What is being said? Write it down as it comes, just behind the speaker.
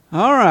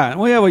All right,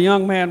 we have a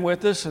young man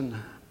with us, and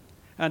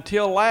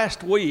until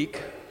last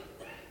week,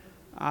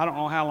 I don't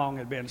know how long it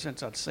had been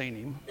since I'd seen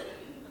him,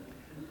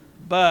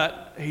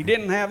 but he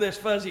didn't have this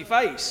fuzzy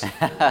face.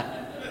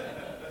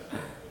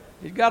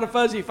 He's got a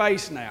fuzzy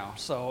face now.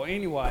 So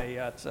anyway,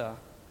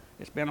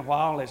 it's been a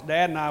while. His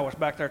dad and I was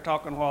back there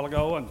talking a while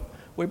ago, and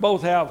we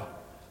both have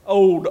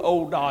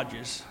old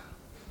Dodges,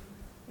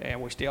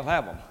 and we still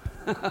have them.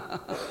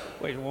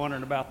 We were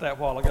wondering about that a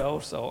while ago.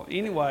 So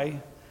anyway,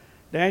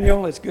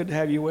 Daniel, it's good to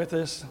have you with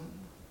us.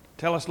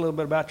 Tell us a little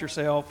bit about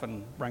yourself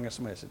and bring us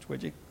a message,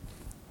 would you?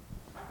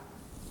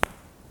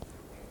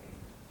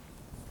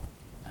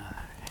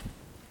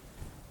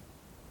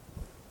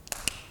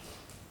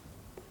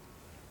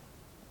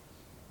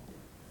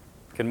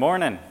 Good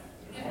morning.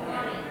 Good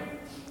morning.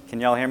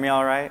 Can y'all hear me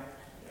all right?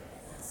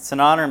 It's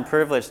an honor and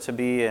privilege to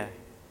be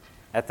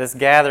at this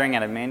gathering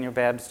at Emmanuel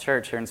Baptist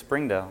Church here in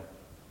Springdale.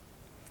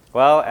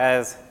 Well,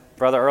 as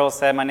Brother Earl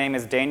said, my name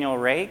is Daniel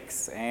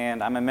Rakes,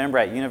 and I'm a member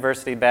at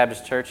University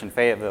Baptist Church in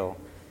Fayetteville.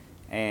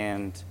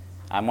 And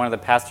I'm one of the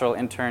pastoral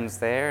interns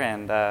there,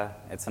 and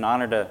it's an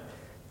honor to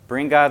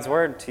bring God's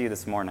Word to you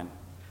this morning.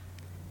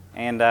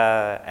 And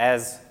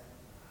as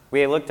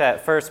we looked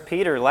at 1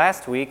 Peter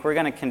last week, we're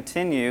going to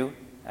continue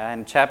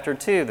in chapter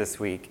 2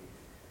 this week.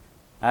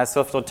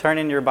 So if you'll turn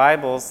in your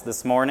Bibles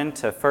this morning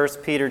to 1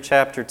 Peter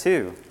chapter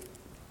 2.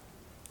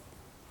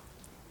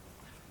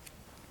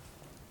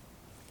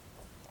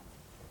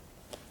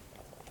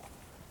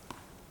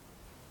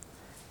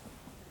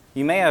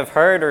 You may have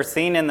heard or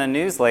seen in the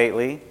news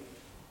lately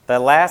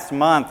that last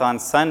month on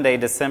Sunday,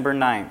 December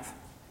 9th,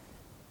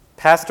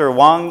 Pastor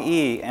Wang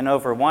Yi and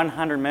over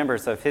 100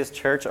 members of his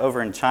church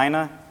over in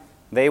China,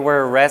 they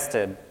were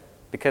arrested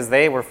because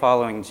they were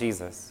following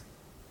Jesus.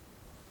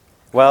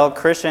 Well,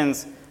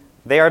 Christians,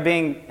 they are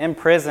being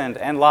imprisoned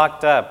and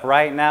locked up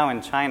right now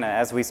in China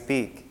as we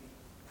speak.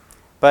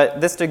 But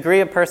this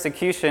degree of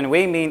persecution,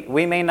 we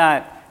may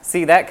not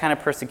see that kind of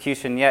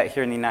persecution yet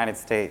here in the United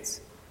States.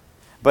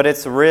 But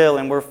it's real,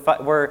 and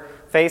we're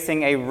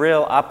facing a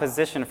real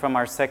opposition from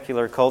our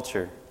secular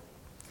culture.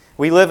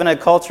 We live in a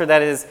culture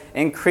that is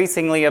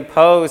increasingly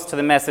opposed to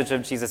the message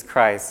of Jesus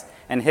Christ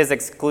and his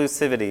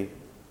exclusivity.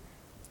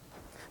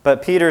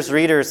 But Peter's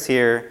readers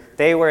here,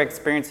 they were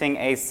experiencing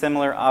a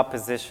similar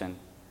opposition.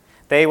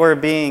 They were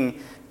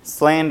being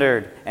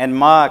slandered and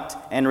mocked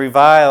and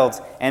reviled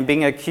and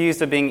being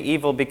accused of being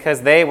evil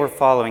because they were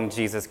following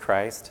Jesus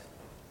Christ.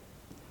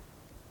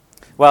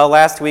 Well,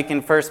 last week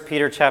in 1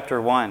 Peter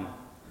chapter 1,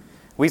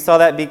 we saw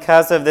that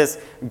because of this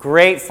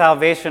great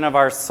salvation of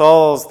our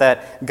souls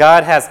that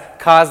God has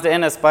caused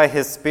in us by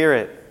his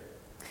Spirit,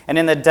 and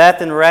in the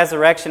death and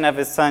resurrection of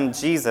his Son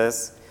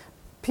Jesus,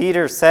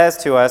 Peter says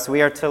to us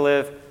we are to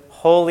live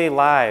holy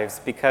lives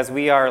because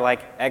we are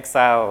like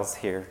exiles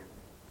here.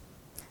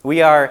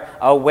 We are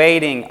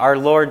awaiting our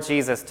Lord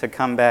Jesus to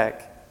come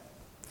back.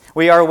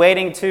 We are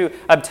waiting to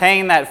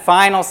obtain that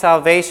final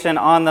salvation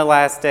on the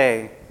last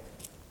day.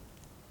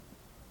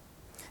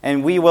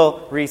 And we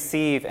will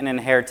receive an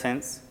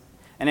inheritance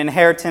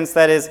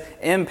that is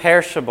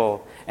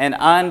imperishable and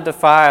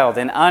undefiled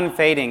and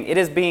unfading. It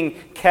is being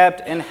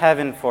kept in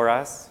heaven for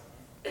us.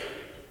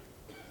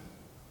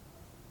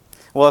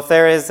 Well, if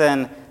there is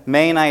a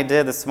main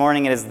idea this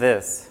morning, it is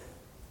this: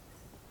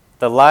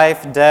 the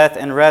life, death,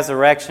 and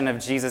resurrection of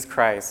Jesus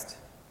Christ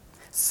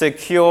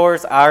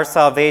secures our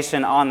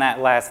salvation on that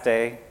last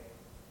day.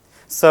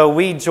 So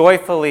we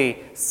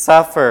joyfully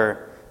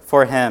suffer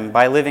for him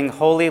by living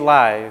holy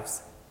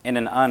lives in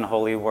an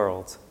unholy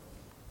world.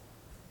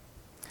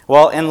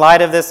 Well, in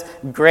light of this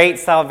great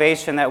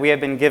salvation that we have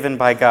been given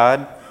by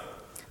God,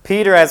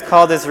 Peter has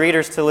called his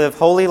readers to live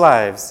holy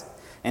lives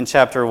in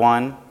chapter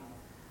 1.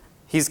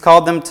 He's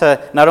called them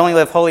to not only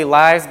live holy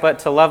lives, but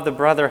to love the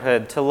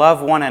brotherhood, to love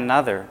one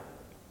another.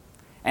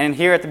 And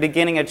here at the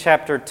beginning of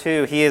chapter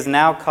 2, he is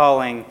now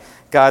calling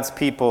God's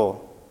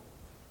people.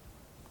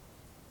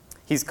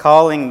 He's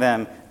calling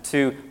them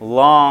to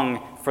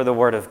long for the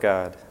Word of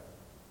God.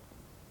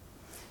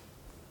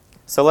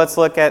 So let's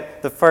look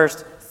at the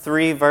first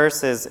 3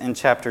 verses in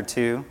chapter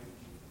 2.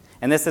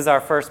 And this is our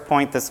first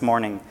point this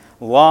morning: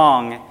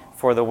 long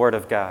for the Word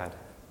of God.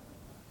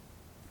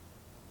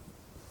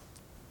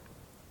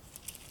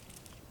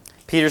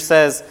 Peter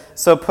says,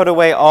 "So put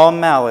away all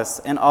malice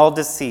and all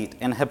deceit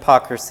and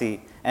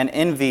hypocrisy and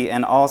envy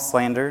and all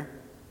slander.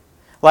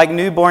 Like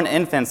newborn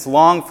infants,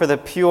 long for the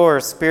pure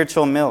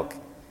spiritual milk,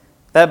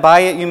 that by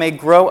it you may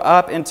grow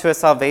up into a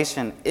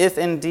salvation, if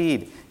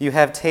indeed you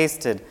have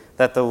tasted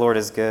that the Lord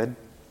is good."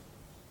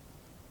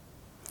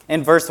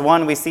 In verse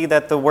 1, we see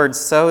that the word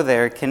 "so"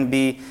 there can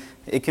be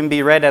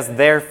read as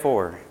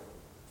 "therefore."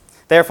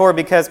 Therefore,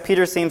 because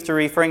Peter seems to be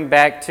referring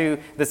back to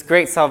this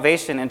great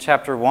salvation in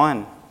chapter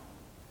 1.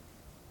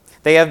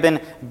 They have been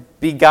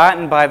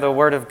begotten by the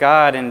Word of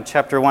God in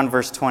chapter 1,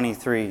 verse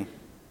 23.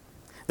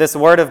 This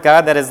Word of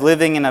God that is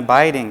living and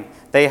abiding,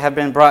 they have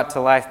been brought to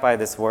life by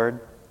this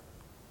Word.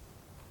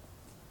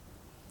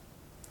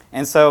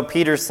 And so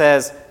Peter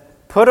says,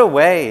 put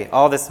away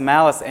all this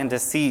malice and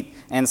deceit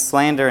and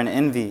slander and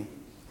envy.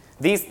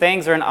 These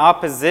things are in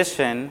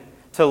opposition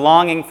to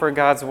longing for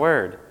God's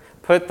word.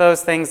 Put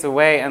those things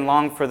away and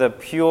long for the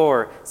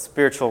pure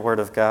spiritual word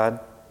of God.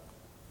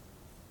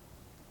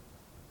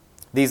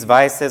 These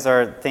vices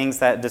are things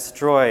that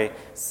destroy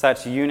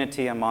such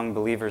unity among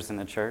believers in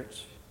the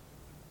church.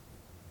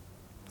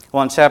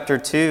 Well, in chapter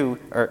 2,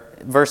 or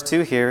verse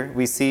 2 here,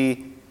 we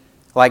see,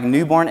 like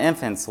newborn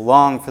infants,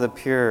 long for the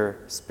pure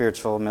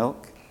spiritual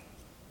milk.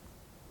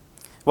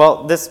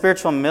 Well, this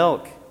spiritual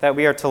milk that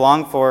we are to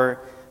long for,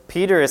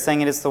 Peter is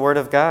saying it is the Word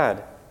of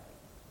God.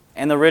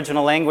 In the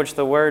original language,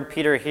 the word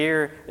Peter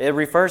here, it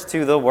refers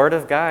to the Word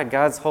of God,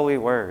 God's holy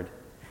Word,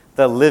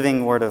 the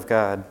living Word of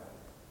God.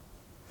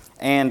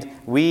 And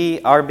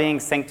we are being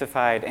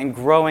sanctified and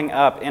growing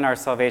up in our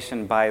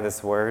salvation by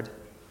this Word.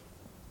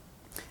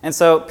 And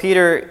so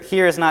Peter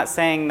here is not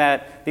saying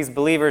that these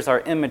believers are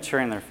immature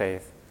in their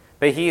faith,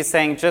 but he is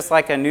saying just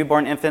like a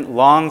newborn infant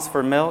longs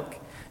for milk,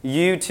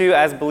 you too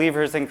as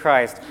believers in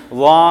Christ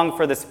long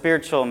for the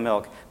spiritual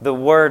milk, the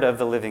Word of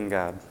the living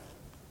God.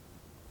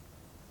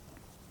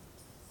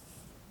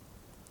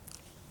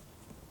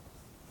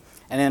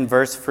 And in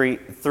verse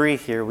 3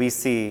 here, we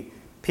see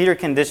Peter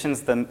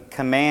conditions the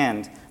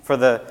command for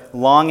the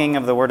longing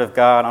of the Word of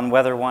God on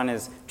whether one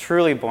is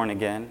truly born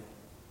again.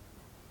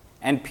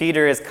 And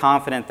Peter is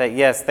confident that,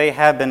 yes, they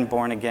have been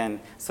born again,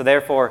 so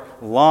therefore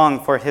long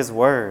for His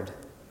Word.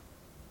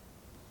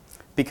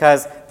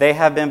 Because they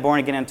have been born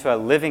again into a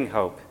living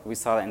hope. We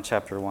saw that in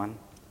chapter 1.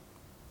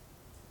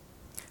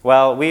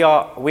 Well, we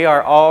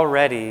are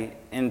already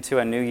into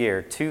a new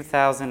year,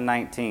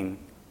 2019.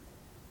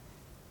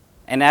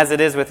 And as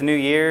it is with New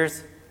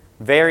Year's,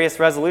 various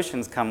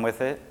resolutions come with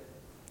it.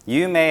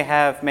 You may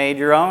have made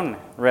your own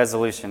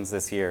resolutions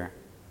this year.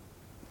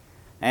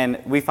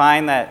 And we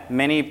find that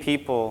many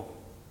people,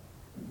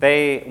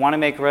 they want to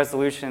make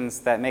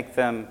resolutions that make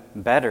them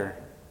better.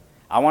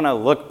 I want to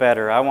look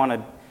better. I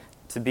want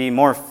to be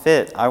more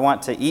fit. I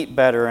want to eat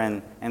better,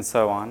 and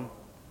so on.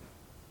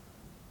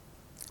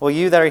 Well,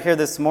 you that are here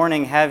this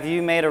morning, have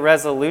you made a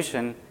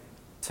resolution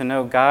to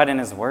know God and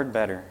His Word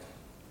better?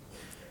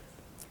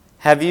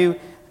 Have you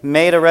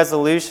made a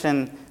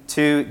resolution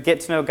to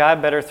get to know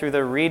God better through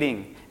the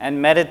reading and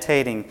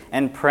meditating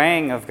and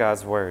praying of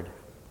God's Word?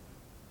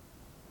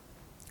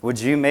 Would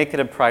you make it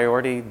a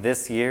priority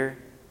this year?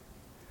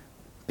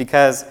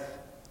 Because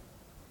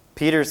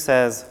Peter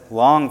says,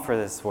 long for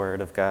this Word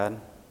of God,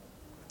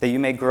 that you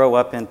may grow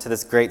up into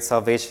this great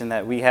salvation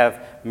that we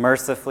have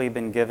mercifully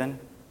been given.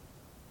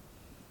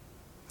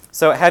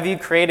 So have you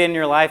created in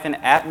your life an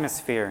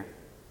atmosphere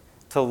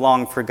to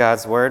long for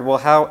God's Word? Well,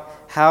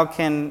 how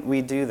can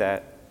we do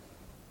that?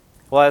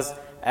 Well,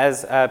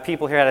 as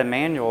people here at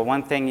Emmanuel,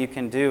 one thing you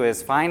can do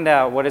is find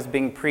out what is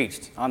being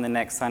preached on the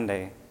next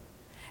Sunday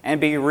and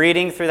be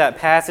reading through that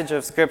passage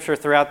of Scripture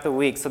throughout the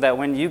week so that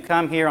when you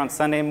come here on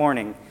Sunday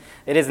morning,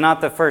 it is not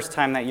the first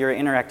time that you're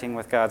interacting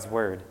with God's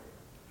Word.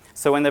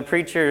 So when the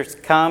preacher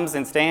comes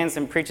and stands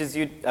and preaches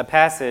you a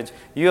passage,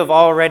 you have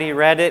already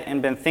read it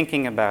and been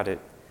thinking about it.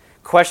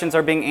 Questions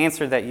are being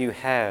answered that you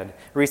had.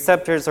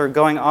 Receptors are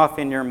going off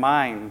in your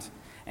mind,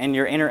 and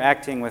you're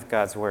interacting with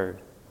God's Word.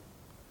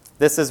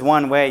 This is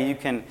one way you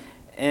can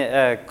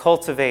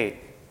cultivate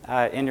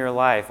in your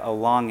life a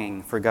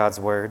longing for God's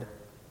Word.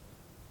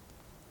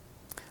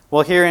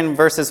 Well, here in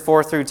verses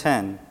 4 through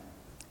 10,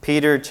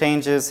 Peter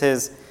changes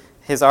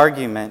his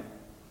argument,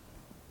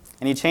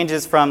 and he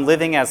changes from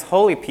living as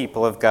holy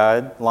people of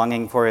God,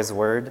 longing for His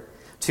Word,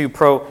 to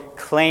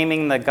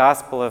proclaiming the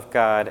gospel of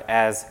God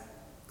as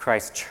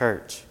Christ's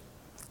church.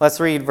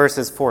 Let's read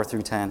verses 4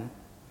 through 10.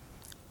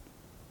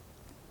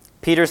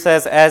 Peter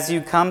says, "As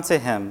you come to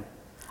Him,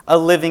 a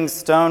living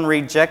stone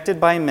rejected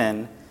by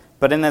men,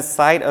 but in the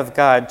sight of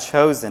God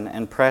chosen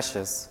and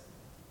precious.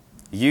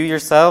 You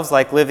yourselves,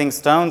 like living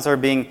stones, are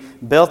being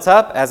built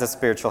up as a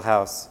spiritual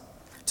house,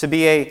 to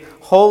be a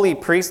holy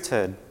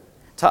priesthood,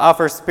 to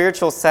offer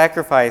spiritual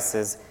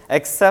sacrifices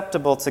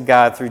acceptable to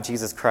God through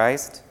Jesus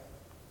Christ.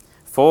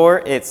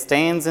 For it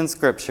stands in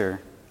Scripture,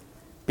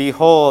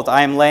 'Behold,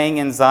 I am laying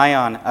in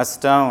Zion a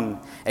stone,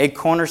 a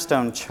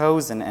cornerstone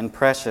chosen and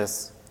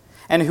precious,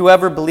 and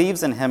whoever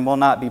believes in Him will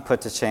not be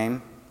put to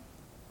shame.'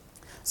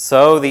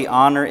 So the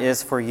honor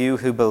is for you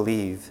who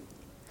believe.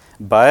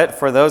 But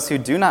for those who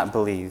do not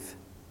believe,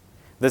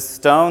 the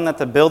stone that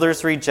the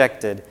builders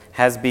rejected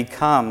has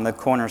become the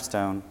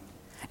cornerstone,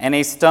 and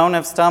a stone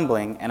of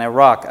stumbling and a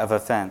rock of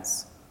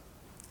offense.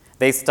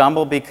 They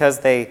stumble because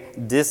they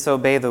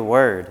disobey the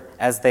word,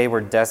 as they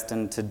were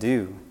destined to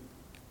do.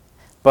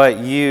 But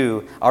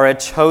you are a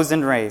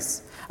chosen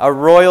race, a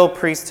royal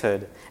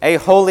priesthood, a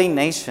holy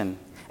nation,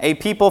 a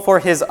people for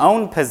His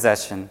own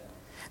possession,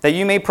 that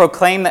you may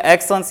proclaim the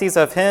excellencies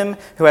of Him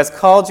who has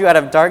called you out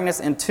of darkness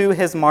into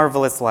His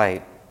marvelous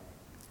light.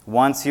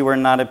 Once you were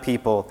not a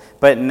people,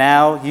 but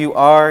now you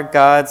are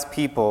God's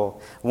people.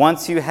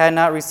 Once you had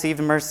not received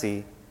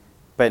mercy,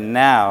 but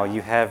now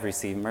you have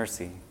received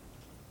mercy."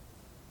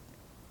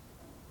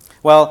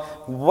 Well,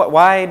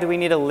 why do we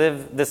need to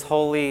live this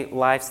holy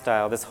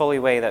lifestyle, this holy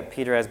way that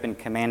Peter has been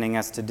commanding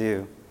us to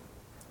do?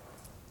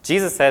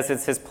 Jesus says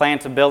it's his plan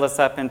to build us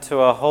up into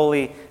a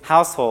holy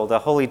household, a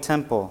holy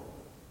temple.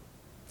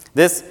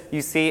 This,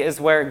 you see,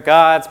 is where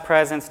God's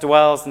presence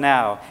dwells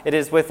now. It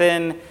is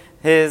within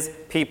his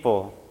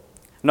people.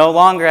 No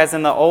longer as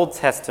in the Old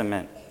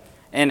Testament,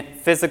 in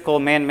physical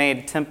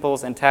man-made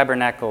temples and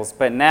tabernacles,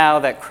 but now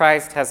that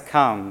Christ has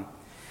come,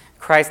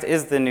 Christ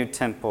is the new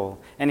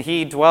temple, and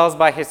he dwells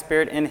by his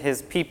Spirit in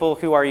his people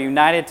who are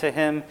united to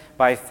him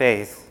by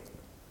faith.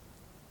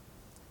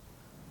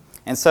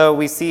 And so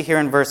we see here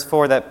in verse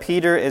 4 that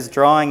Peter is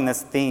drawing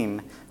this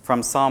theme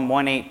from Psalm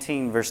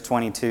 118, verse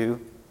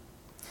 22.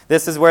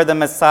 This is where the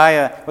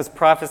Messiah was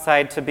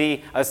prophesied to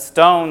be a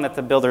stone that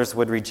the builders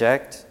would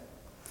reject.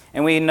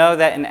 And we know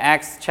that in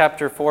Acts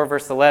chapter 4,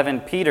 verse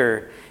 11,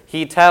 Peter,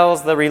 he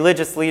tells the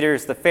religious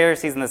leaders, the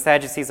Pharisees and the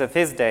Sadducees of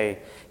his day,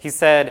 he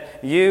said,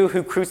 "You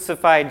who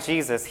crucified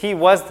Jesus, he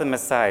was the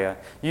Messiah.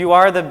 You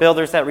are the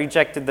builders that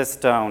rejected the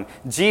stone.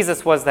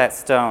 Jesus was that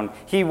stone.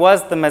 He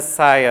was the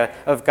Messiah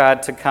of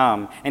God to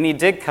come. And he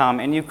did come,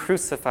 and you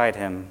crucified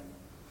him."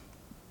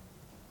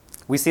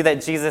 We see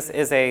that Jesus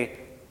is a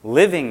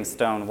living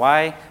stone.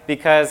 Why?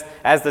 Because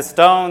as the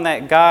stone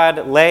that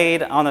God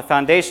laid on the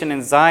foundation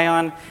in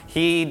Zion,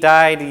 he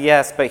died,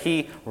 yes, but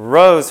he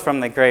rose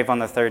from the grave on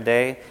the third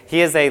day.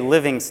 He is a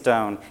living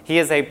stone. He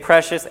is a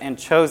precious and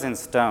chosen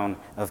stone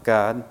of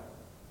God.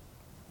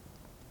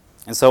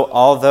 And so,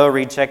 although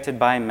rejected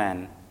by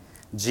men,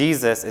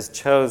 Jesus is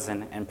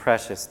chosen and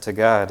precious to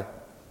God.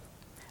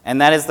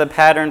 And that is the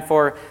pattern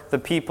for the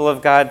people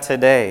of God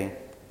today.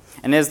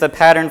 And is the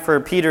pattern for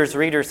Peter's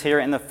readers here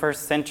in the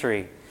first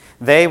century.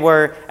 They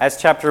were, as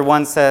chapter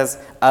 1 says,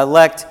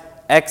 elect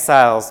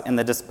exiles in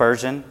the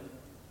dispersion.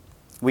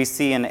 We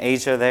see in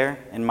Asia there,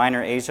 in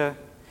Minor Asia.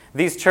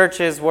 These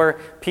churches were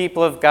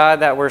people of God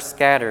that were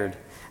scattered.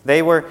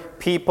 They were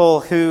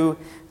people who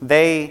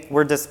they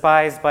were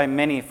despised by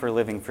many for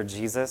living for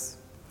Jesus.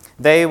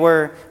 They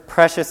were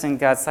precious in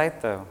God's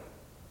sight, though.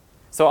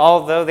 So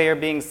although they are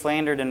being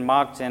slandered and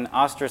mocked and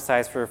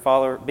ostracized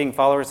for being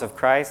followers of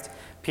Christ,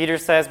 Peter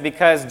says,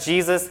 because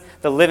Jesus,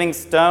 the living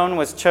stone,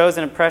 was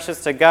chosen and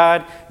precious to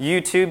God,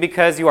 you too,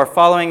 because you are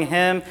following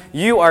him,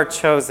 you are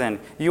chosen.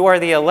 You are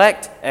the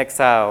elect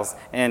exiles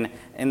in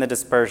the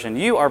dispersion.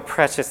 You are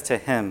precious to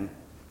him.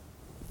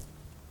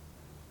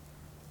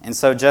 And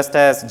so just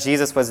as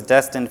Jesus was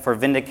destined for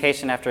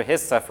vindication after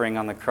his suffering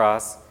on the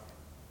cross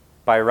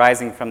by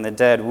rising from the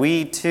dead,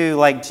 we too,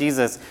 like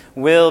Jesus,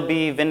 will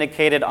be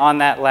vindicated on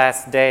that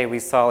last day we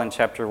saw in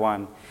chapter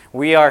 1.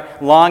 We are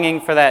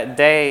longing for that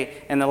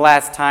day and the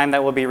last time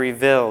that will be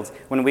revealed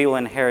when we will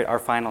inherit our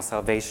final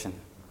salvation.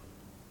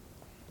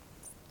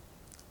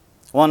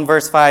 Well, in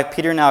verse 5,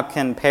 Peter now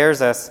compares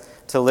us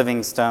to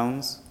living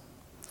stones.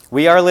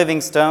 We are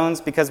living stones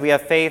because we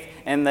have faith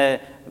in the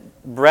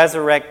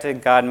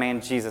resurrected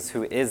God-man Jesus,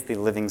 who is the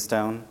living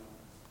stone.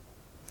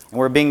 And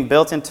we're being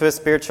built into a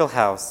spiritual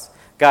house.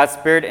 God's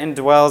Spirit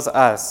indwells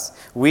us.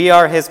 We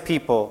are his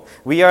people.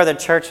 We are the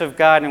church of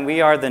God, and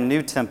we are the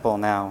new temple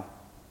now.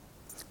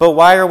 But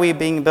why are we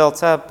being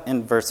built up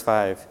in verse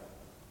 5?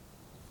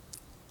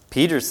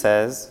 Peter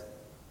says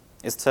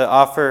is to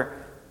offer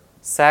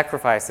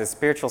sacrifices,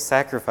 spiritual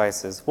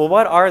sacrifices. Well,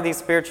 what are these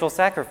spiritual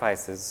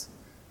sacrifices?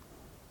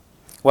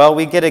 Well,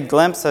 we get a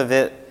glimpse of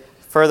it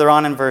further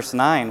on in verse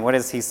 9. What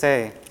does he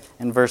say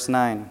in verse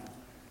 9?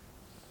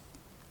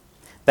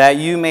 That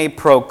you may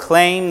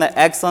proclaim the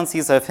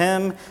excellencies of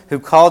him who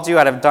called you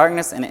out of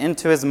darkness and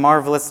into his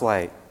marvelous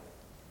light.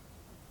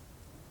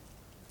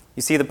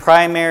 You see, the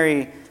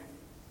primary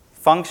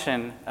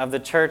function of the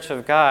church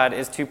of God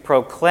is to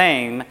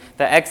proclaim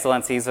the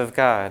excellencies of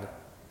God.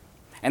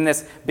 And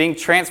this being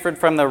transferred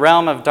from the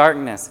realm of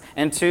darkness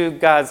into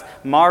God's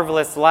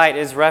marvelous light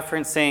is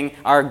referencing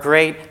our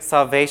great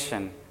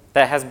salvation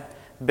that has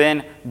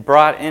been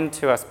brought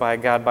into us by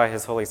God by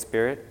his Holy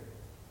Spirit.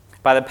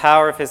 By the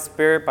power of his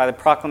Spirit, by the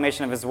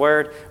proclamation of his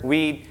word,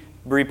 we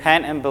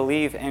repent and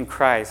believe in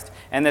Christ.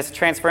 And this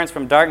transference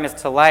from darkness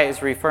to light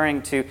is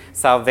referring to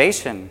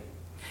salvation.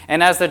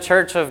 And as the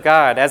church of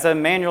God, as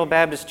Emmanuel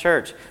Baptist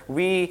Church,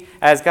 we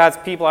as God's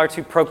people are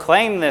to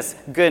proclaim this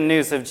good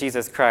news of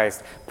Jesus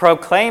Christ.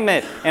 Proclaim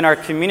it in our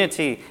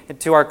community,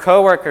 to our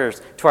coworkers,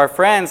 to our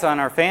friends, and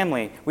our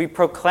family. We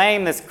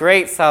proclaim this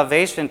great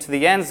salvation to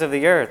the ends of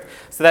the earth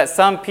so that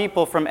some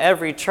people from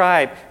every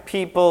tribe,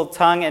 people,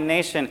 tongue, and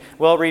nation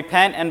will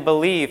repent and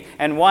believe.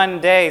 And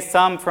one day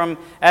some from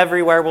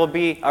everywhere will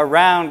be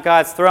around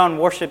God's throne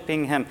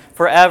worshiping him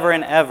forever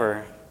and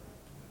ever.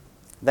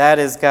 That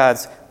is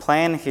God's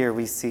plan here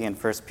we see in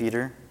 1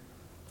 Peter.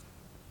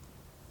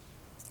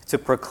 To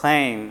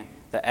proclaim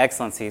the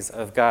excellencies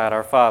of God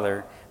our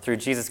Father through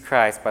Jesus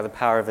Christ by the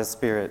power of his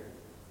Spirit.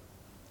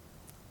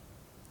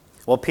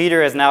 Well,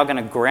 Peter is now going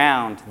to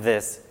ground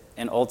this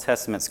in Old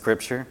Testament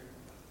Scripture.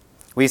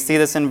 We see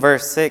this in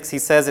verse 6. He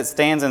says it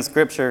stands in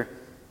Scripture,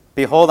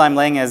 "Behold, I'm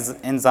laying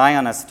in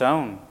Zion a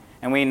stone."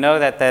 And we know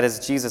that that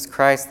is Jesus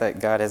Christ that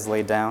God has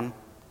laid down.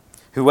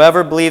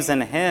 Whoever believes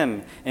in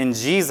him, in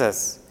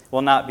Jesus,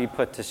 will not be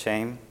put to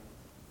shame.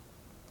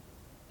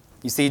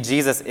 You see,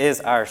 Jesus is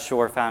our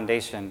sure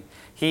foundation.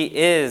 He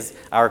is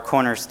our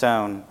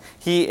cornerstone.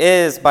 He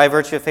is, by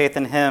virtue of faith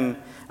in him,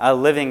 a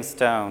living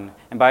stone.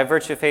 And by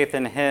virtue of faith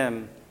in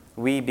him,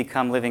 we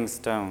become living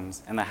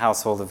stones in the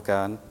household of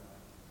God.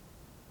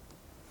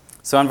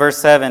 So in verse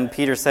 7,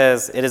 Peter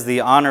says, "It is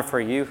the honor for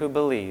you who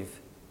believe."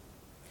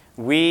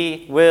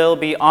 We will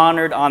be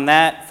honored on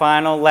that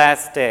final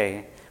last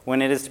day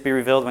when it is to be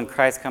revealed when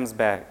Christ comes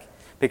back,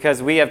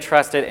 because we have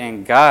trusted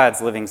in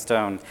God's living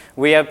stone.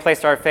 We have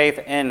placed our faith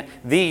in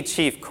the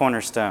chief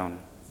cornerstone.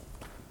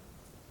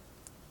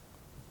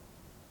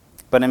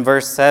 But in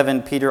verse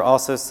 7, Peter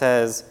also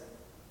says,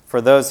 "For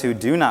those who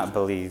do not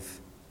believe,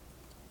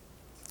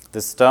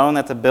 the stone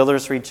that the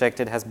builders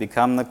rejected has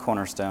become the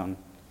cornerstone,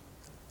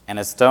 and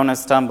a stone of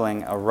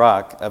stumbling, a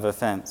rock of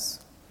offense."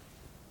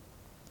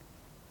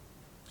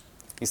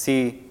 You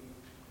see,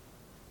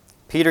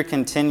 Peter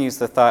continues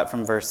the thought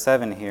from verse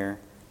 7 here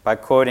by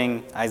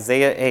quoting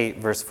Isaiah 8,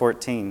 verse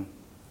 14.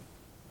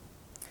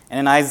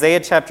 And in Isaiah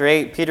chapter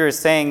 8, Peter is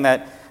saying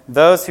that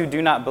those who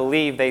do not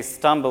believe, they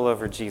stumble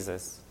over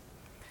Jesus.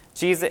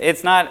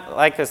 It's not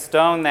like a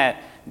stone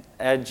that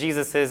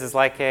Jesus is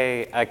like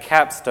a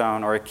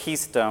capstone or a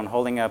keystone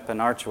holding up an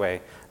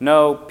archway.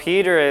 No,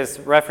 Peter is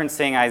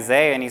referencing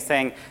Isaiah, and he's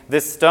saying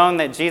this stone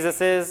that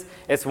Jesus is,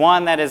 it's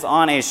one that is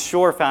on a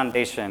sure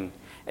foundation.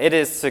 It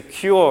is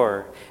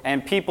secure,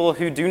 and people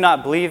who do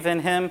not believe in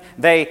him,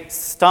 they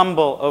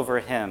stumble over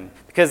him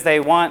because they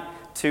want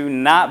to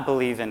not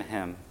believe in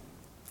him.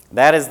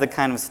 That is the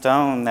kind of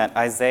stone that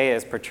Isaiah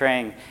is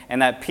portraying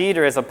and that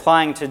Peter is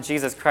applying to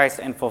Jesus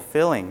Christ and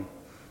fulfilling.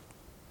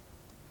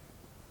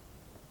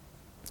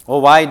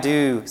 Well, why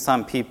do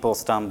some people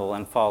stumble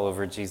and fall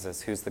over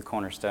Jesus, who's the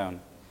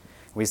cornerstone?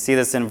 We see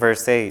this in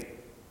verse 8.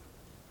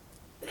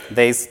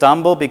 They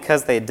stumble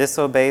because they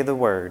disobey the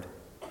word.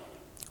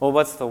 Well,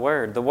 what's the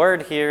word? The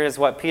word here is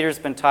what Peter's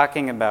been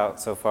talking about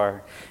so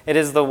far. It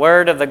is the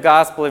word of the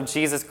gospel of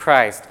Jesus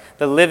Christ,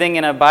 the living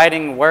and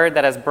abiding word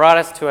that has brought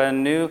us to a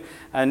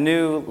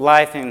new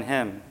life in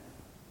him.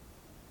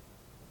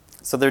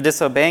 So they're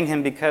disobeying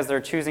him because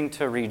they're choosing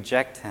to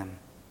reject him.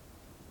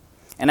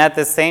 And at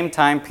the same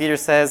time, Peter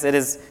says it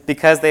is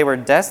because they were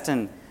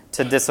destined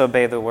to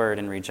disobey the word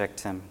and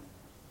reject him.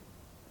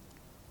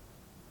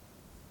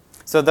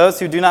 So those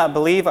who do not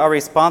believe are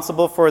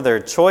responsible for their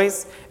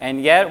choice,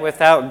 and yet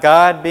without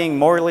God being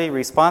morally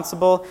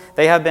responsible,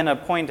 they have been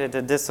appointed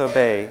to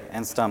disobey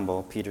and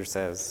stumble, Peter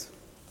says.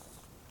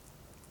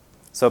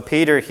 So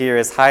Peter here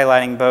is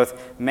highlighting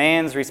both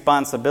man's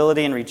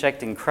responsibility in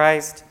rejecting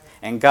Christ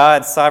and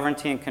God's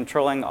sovereignty in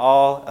controlling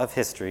all of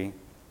history.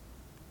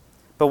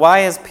 But why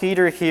is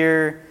Peter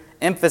here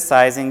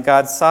emphasizing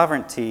God's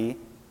sovereignty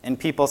in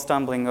people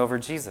stumbling over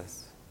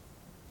Jesus?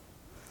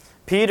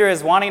 Peter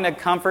is wanting to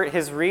comfort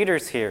his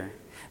readers here.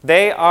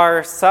 They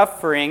are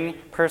suffering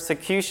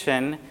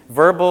persecution,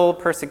 verbal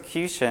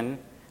persecution,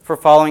 for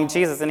following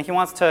Jesus, and he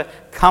wants to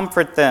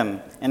comfort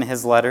them in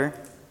his letter.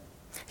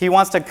 He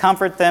wants to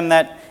comfort them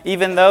that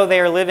even though they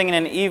are living in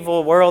an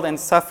evil world and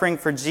suffering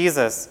for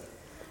Jesus,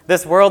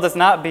 this world is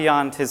not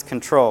beyond his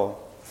control.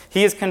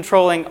 He is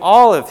controlling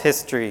all of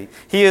history.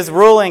 He is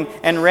ruling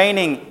and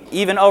reigning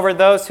even over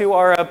those who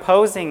are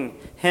opposing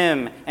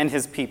him and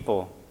his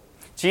people.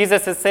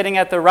 Jesus is sitting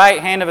at the right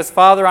hand of his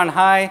Father on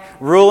high,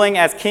 ruling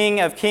as King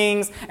of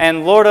kings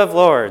and Lord of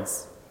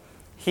lords.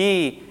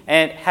 He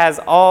has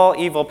all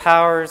evil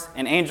powers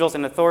and angels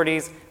and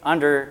authorities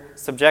under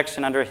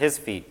subjection under his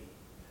feet.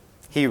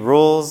 He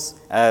rules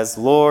as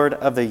Lord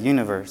of the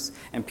universe.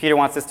 And Peter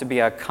wants this to be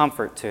a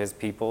comfort to his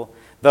people.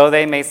 Though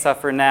they may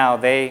suffer now,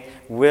 they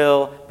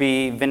will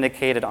be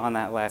vindicated on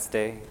that last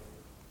day.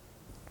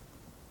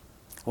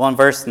 Well, in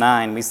verse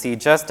 9, we see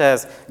just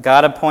as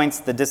God appoints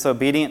the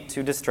disobedient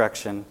to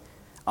destruction,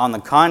 on the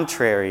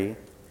contrary,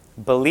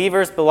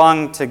 believers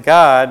belong to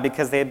God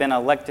because they have been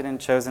elected and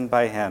chosen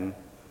by him.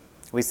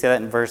 We see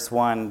that in verse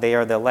 1. They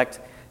are the elect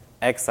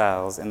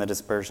exiles in the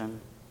dispersion.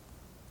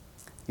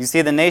 You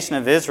see, the nation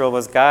of Israel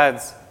was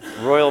God's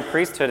royal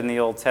priesthood in the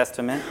Old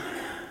Testament.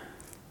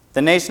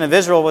 The nation of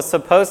Israel was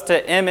supposed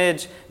to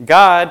image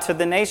God to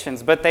the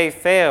nations, but they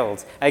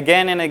failed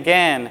again and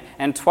again,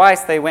 and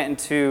twice they went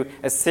into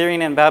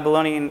Assyrian and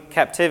Babylonian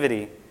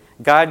captivity.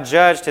 God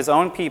judged his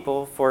own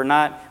people for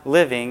not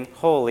living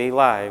holy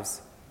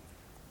lives.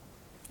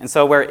 And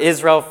so where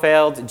Israel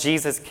failed,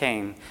 Jesus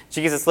came.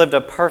 Jesus lived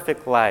a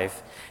perfect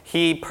life.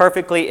 He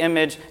perfectly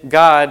imaged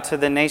God to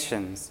the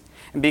nations.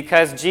 And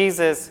because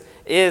Jesus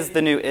is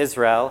the new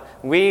Israel,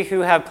 we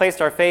who have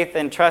placed our faith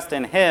and trust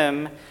in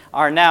him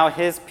are now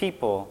his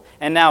people.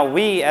 And now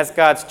we, as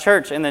God's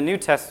church in the New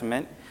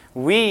Testament,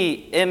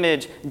 we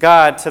image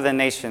God to the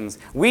nations.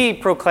 We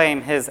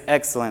proclaim his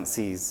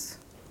excellencies.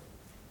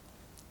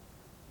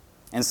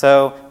 And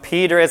so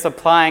Peter is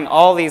applying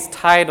all these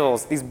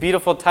titles, these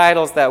beautiful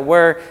titles that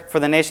were for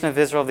the nation of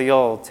Israel of the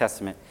Old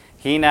Testament.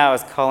 He now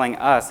is calling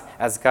us,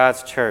 as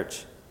God's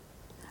church,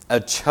 a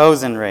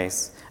chosen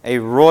race, a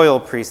royal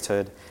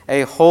priesthood,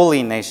 a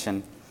holy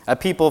nation, a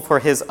people for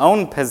his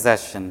own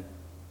possession.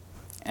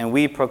 And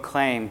we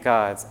proclaim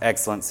God's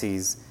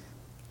excellencies.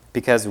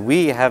 because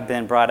we have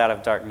been brought out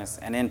of darkness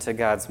and into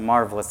God's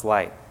marvelous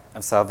light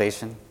of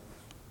salvation.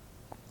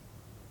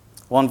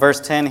 Well, in verse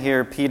 10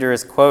 here, Peter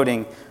is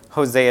quoting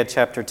Hosea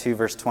chapter 2,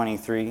 verse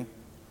 23.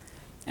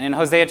 And in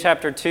Hosea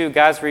chapter 2,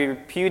 God's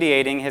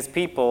repudiating his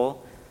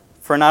people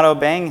for not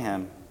obeying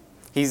him.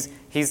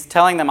 He's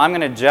telling them, I'm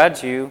going to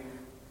judge you,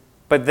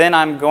 but then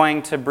I'm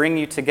going to bring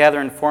you together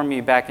and form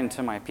you back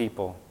into my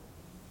people.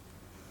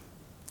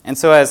 And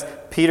so as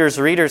Peter's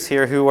readers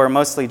here, who are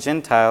mostly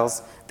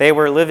Gentiles, they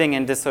were living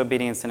in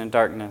disobedience and in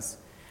darkness.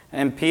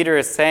 And Peter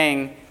is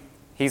saying,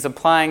 he's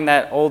applying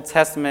that Old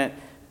Testament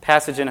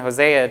passage in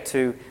Hosea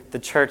to the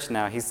church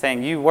now. He's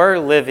saying, you were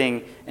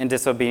living in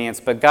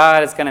disobedience, but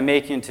God is going to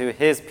make you into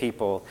his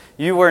people.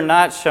 You were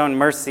not shown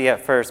mercy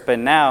at first, but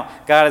now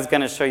God is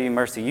going to show you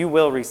mercy. You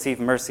will receive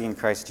mercy in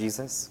Christ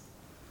Jesus.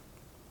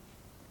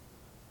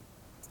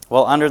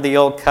 Well, under the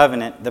old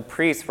covenant, the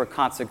priests were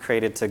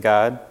consecrated to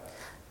God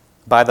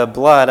by the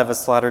blood of a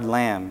slaughtered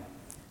lamb.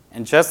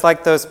 And just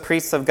like those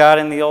priests of God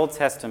in the Old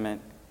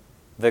Testament,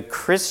 the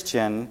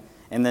Christian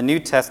in the New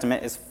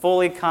Testament is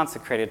fully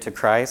consecrated to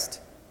Christ.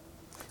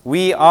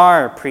 We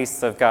are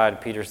priests of God,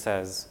 Peter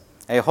says,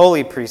 a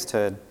holy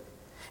priesthood.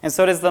 And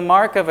so it is the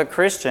mark of a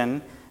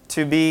Christian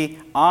to be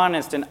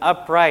honest and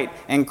upright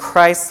and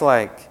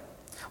Christ-like,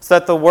 so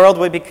that the world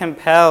would be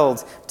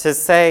compelled to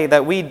say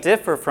that we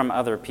differ from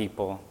other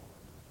people.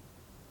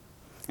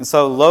 And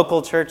so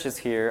local churches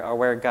here are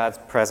where God's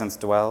presence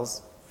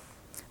dwells.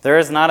 There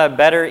is not a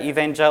better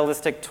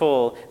evangelistic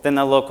tool than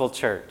the local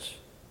church.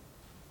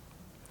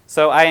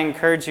 So I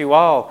encourage you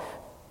all,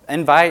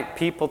 invite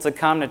people to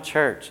come to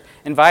church.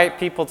 Invite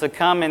people to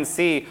come and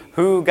see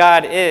who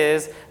God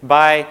is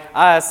by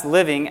us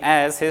living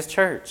as his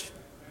church.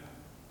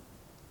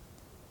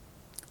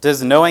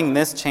 Does knowing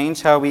this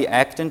change how we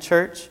act in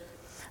church?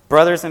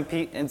 Brothers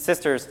and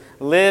sisters,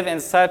 live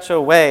in such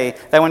a way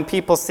that when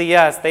people see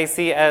us, they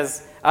see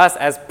us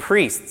as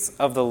priests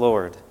of the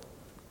Lord.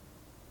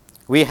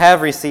 We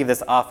have received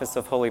this office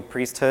of holy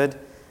priesthood.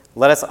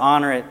 Let us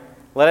honor it.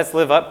 Let us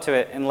live up to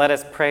it, and let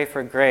us pray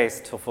for grace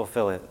to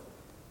fulfill it.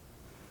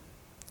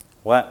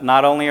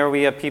 Not only are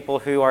we a people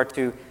who are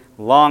to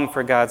long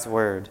for God's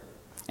word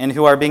and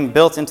who are being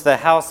built into the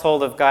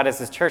household of God as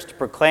his church to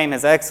proclaim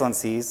his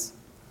excellencies,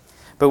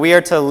 but we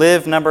are to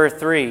live, number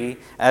 3,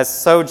 as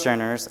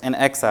sojourners and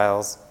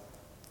exiles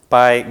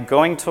by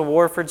going to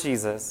war for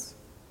Jesus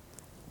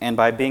and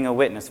by being a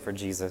witness for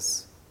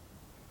Jesus.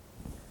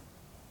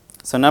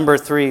 So number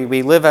 3,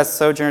 we live as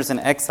sojourners and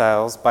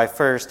exiles by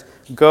first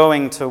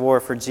going to war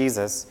for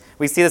Jesus.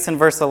 We see this in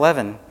verse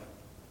 11.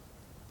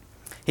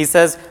 He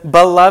says,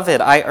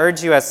 "Beloved, I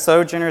urge you as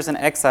sojourners and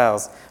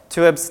exiles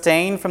to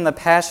abstain from the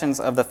passions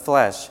of the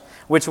flesh,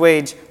 which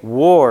wage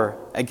war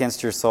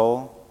against your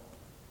soul."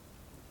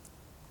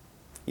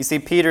 You see,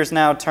 Peter's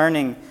now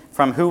turning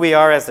from who we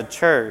are as a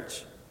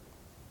church,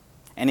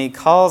 and he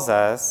calls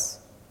us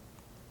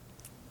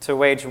to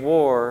wage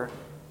war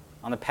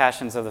on the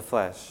passions of the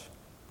flesh.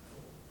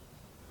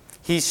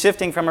 He's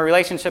shifting from a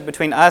relationship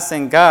between us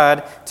and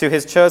God to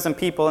his chosen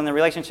people and the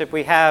relationship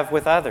we have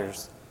with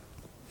others.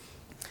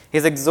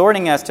 He's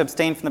exhorting us to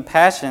abstain from the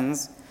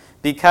passions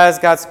because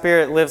God's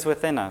Spirit lives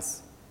within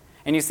us.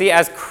 And you see,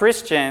 as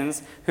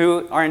Christians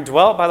who are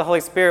indwelt by the Holy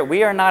Spirit,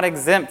 we are not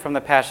exempt from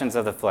the passions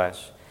of the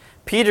flesh.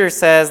 Peter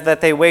says that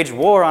they wage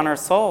war on our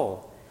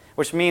soul,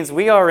 which means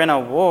we are in a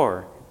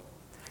war.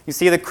 You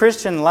see, the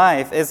Christian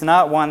life is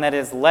not one that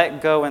is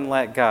let go and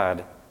let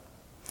God.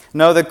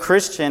 No, the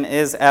Christian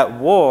is at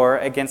war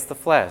against the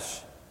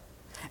flesh.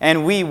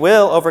 And we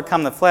will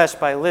overcome the flesh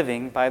by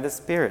living by the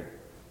Spirit,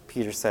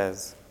 Peter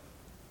says.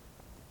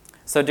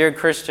 So, dear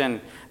Christian,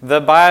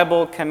 the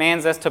Bible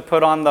commands us to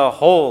put on the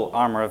whole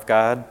armor of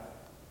God.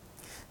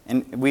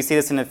 And we see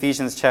this in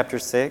Ephesians chapter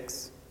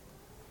 6.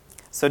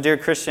 So, dear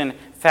Christian,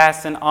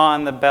 fasten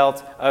on the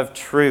belt of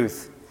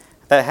truth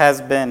that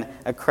has been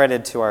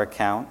accredited to our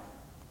account.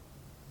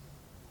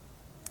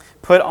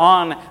 Put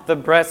on the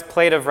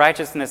breastplate of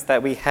righteousness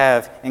that we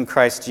have in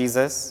Christ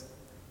Jesus.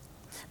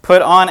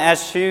 Put on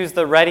as shoes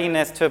the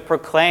readiness to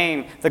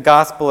proclaim the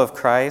gospel of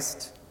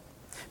Christ.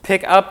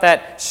 Pick up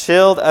that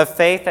shield of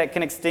faith that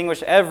can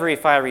extinguish every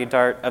fiery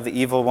dart of the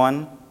evil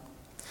one.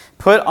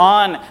 Put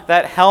on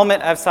that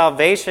helmet of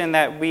salvation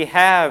that we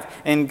have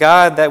in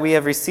God, that we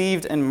have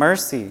received in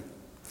mercy.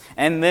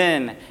 And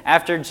then,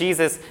 after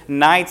Jesus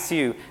knights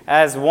you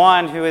as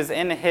one who is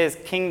in his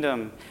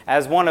kingdom,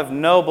 as one of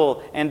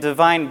noble and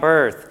divine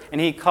birth, and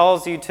he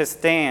calls you to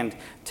stand,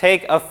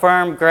 take a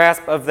firm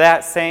grasp of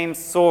that same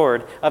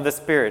sword of the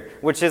Spirit,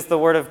 which is the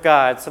Word of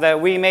God, so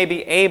that we may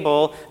be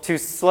able to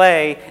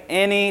slay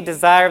any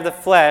desire of the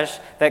flesh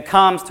that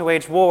comes to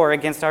wage war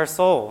against our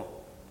soul.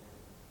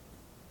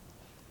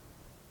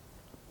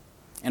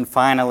 And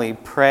finally,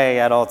 pray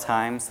at all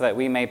times so that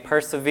we may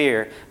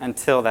persevere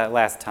until that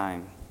last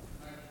time.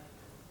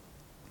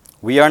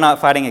 We are not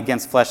fighting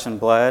against flesh and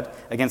blood,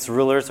 against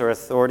rulers or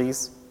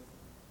authorities.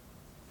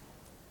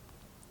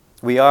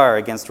 We are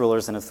against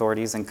rulers and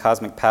authorities and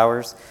cosmic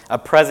powers, a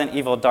present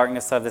evil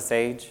darkness of this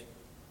age.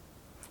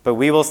 But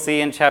we will see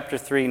in chapter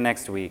 3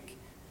 next week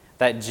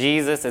that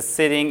Jesus is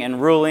sitting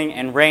and ruling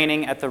and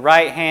reigning at the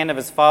right hand of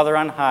his Father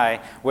on high,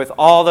 with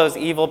all those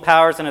evil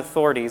powers and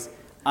authorities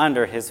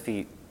under his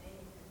feet.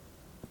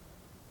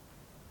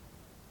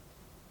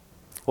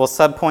 Well,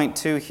 subpoint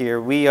 2 here,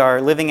 we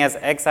are living as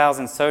exiles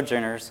and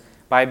sojourners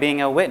by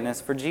being a witness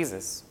for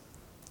Jesus.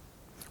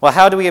 Well,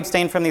 how do we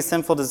abstain from these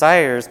sinful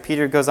desires?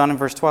 Peter goes on in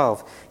verse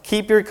 12.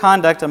 Keep your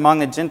conduct among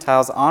the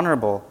Gentiles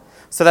honorable,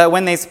 so that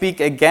when they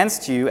speak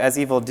against you as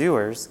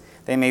evildoers,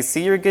 they may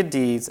see your good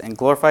deeds and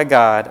glorify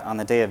God on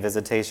the day of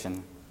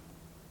visitation.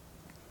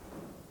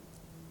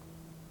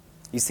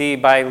 You see,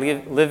 by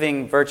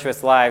living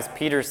virtuous lives,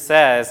 Peter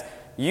says,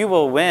 you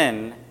will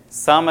win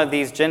some of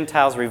these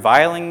Gentiles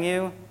reviling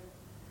you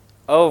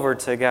over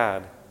to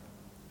God.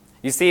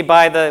 You see,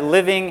 by the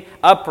living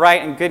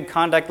upright and good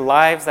conduct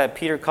lives that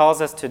Peter calls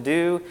us to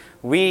do,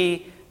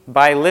 we,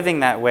 by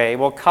living that way,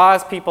 will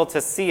cause people to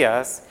see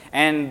us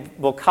and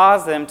will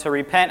cause them to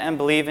repent and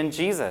believe in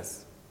Jesus.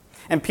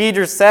 And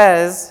Peter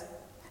says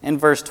in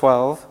verse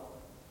 12,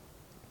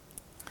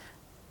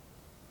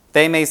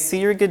 they may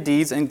see your good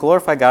deeds and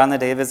glorify God on the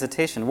day of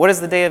visitation. What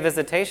is the day of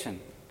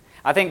visitation?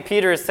 I think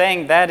Peter is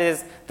saying that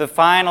is the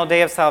final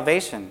day of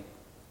salvation.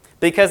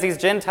 Because these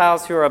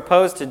Gentiles who are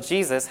opposed to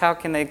Jesus, how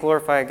can they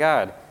glorify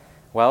God?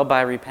 Well,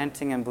 by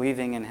repenting and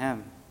believing in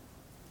him.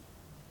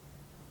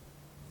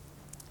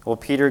 Well,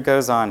 Peter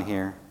goes on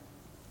here.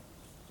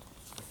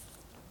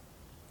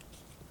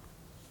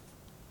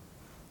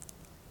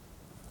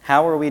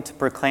 How are we to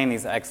proclaim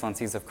these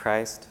excellencies of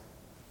Christ?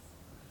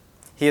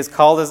 He has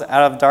called us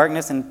out of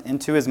darkness and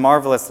into his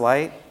marvelous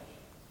light.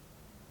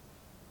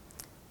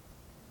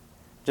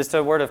 Just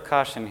a word of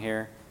caution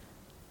here.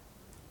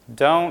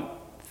 Don't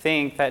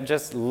think that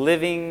just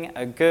living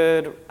a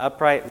good,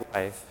 upright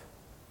life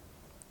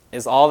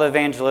is all the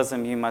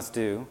evangelism you must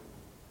do.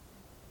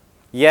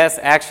 Yes,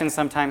 actions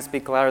sometimes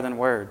speak louder than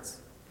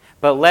words,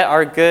 but let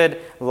our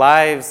good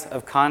lives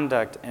of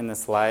conduct in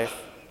this life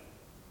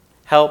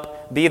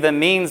help be the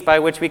means by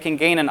which we can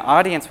gain an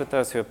audience with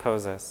those who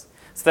oppose us,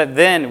 so that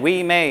then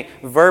we may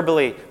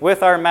verbally,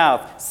 with our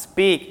mouth,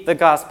 speak the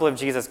gospel of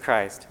Jesus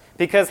Christ.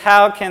 Because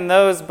how can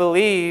those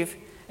believe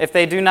if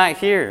they do not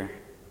hear?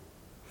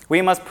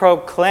 We must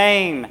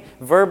proclaim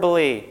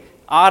verbally,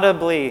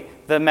 audibly,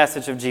 the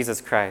message of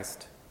Jesus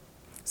Christ.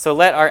 So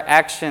let our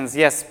actions,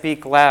 yes,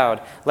 speak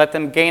loud. Let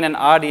them gain an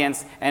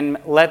audience, and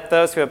let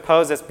those who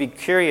oppose us be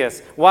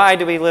curious. Why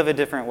do we live a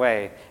different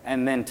way?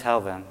 And then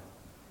tell them.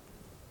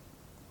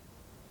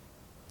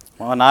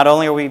 Well, not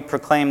only are we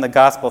proclaim the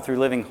gospel through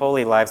living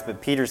holy lives,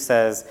 but Peter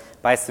says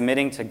by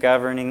submitting to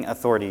governing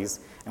authorities.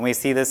 And we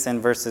see this in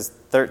verses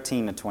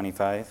 13 to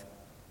 25.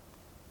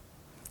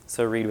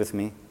 So read with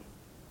me.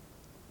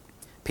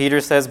 Peter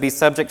says, be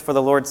subject for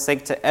the Lord's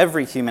sake to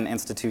every human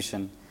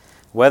institution,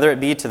 whether it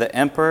be to the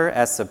emperor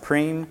as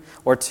supreme,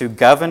 or to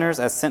governors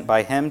as sent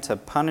by him to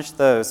punish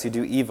those who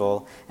do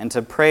evil and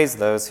to praise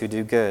those who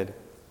do good.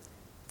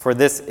 For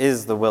this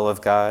is the will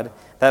of God,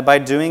 that by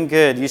doing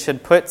good you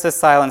should put to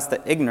silence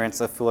the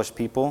ignorance of foolish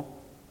people.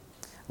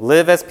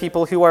 Live as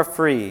people who are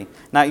free,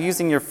 not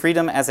using your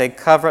freedom as a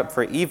cover-up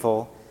for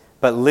evil,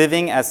 but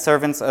living as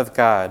servants of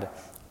God.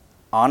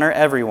 Honor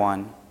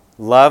everyone,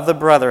 love the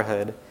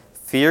brotherhood,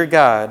 fear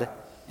God,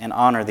 and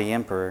honor the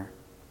emperor.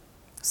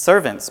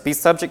 Servants, be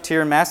subject to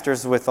your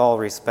masters with all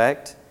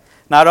respect,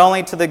 not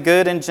only to the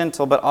good and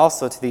gentle, but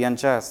also to the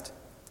unjust.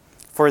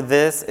 For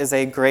this is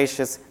a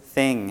gracious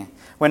thing.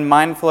 When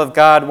mindful of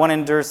God, one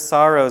endures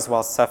sorrows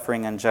while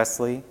suffering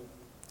unjustly.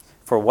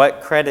 For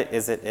what credit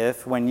is it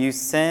if, when you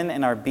sin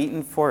and are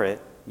beaten for it,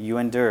 you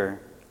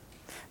endure?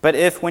 But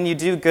if, when you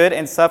do good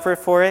and suffer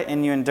for it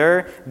and you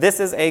endure, this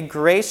is a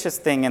gracious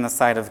thing in the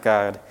sight of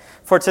God.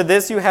 For to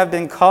this you have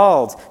been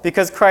called,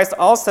 because Christ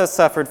also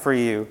suffered for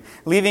you,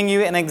 leaving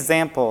you an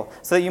example,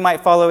 so that you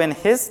might follow in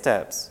his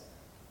steps.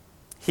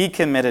 He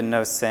committed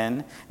no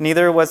sin,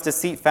 neither was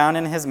deceit found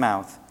in his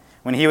mouth.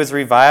 When he was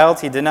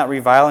reviled, he did not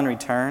revile in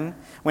return.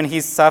 When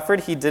he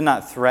suffered, he did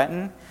not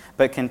threaten,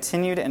 but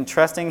continued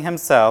entrusting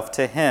himself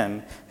to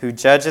him who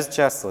judges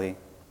justly.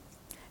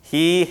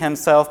 He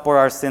himself bore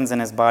our sins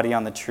in his body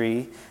on the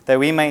tree, that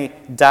we may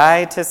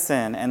die to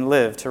sin and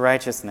live to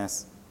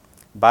righteousness.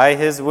 By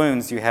his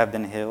wounds you have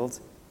been healed.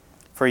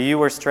 For you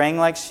were straying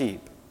like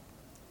sheep,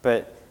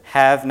 but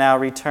have now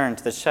returned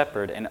to the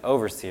shepherd and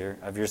overseer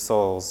of your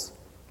souls.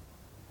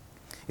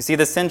 You see,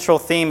 the central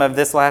theme of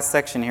this last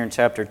section here in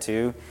chapter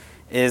 2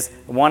 is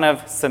one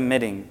of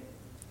submitting.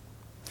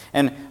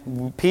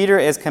 And Peter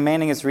is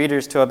commanding his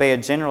readers to obey a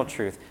general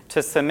truth,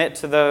 to submit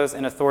to those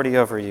in authority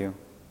over you.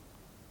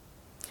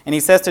 And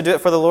he says to do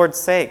it for the Lord's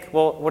sake.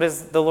 Well, what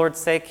does the Lord's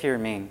sake here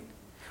mean?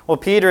 Well,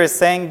 Peter is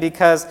saying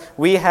because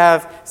we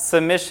have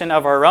submission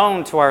of our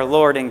own to our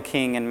Lord and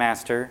King and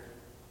Master.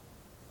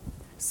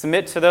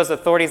 Submit to those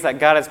authorities that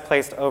God has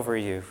placed over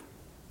you.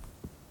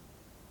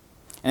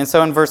 And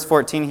so in verse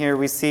 14 here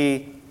we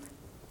see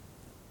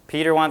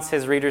Peter wants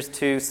his readers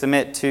to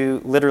submit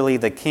to literally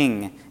the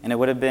king, and it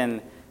would have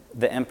been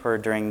the emperor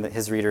during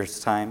his readers'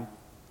 time.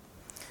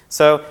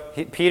 So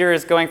Peter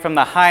is going from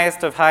the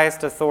highest of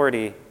highest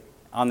authority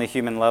on the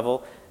human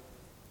level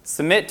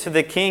Submit to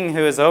the king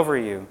who is over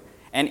you.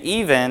 And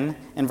even,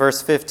 in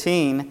verse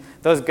 15,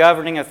 those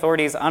governing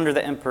authorities under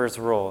the emperor's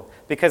rule,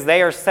 because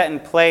they are set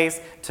in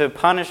place to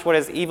punish what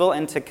is evil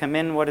and to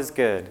commend what is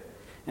good.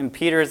 And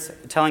Peter's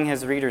telling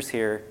his readers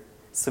here,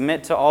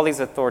 submit to all these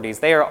authorities.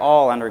 They are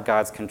all under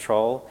God's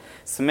control.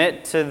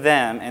 Submit to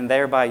them, and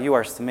thereby you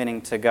are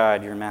submitting to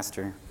God, your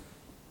master.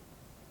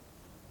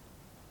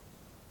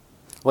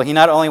 Well, he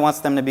not only wants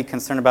them to be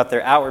concerned about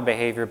their outward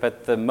behavior,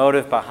 but the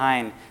motive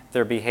behind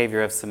their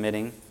behavior of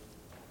submitting.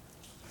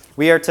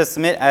 We are to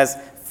submit as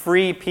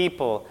free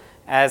people,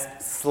 as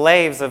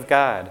slaves of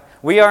God.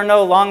 We are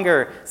no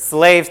longer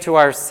slaves to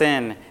our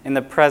sin in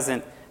the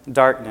present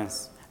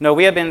darkness. No,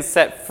 we have been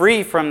set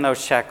free from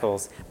those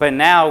shackles, but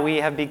now we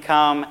have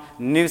become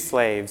new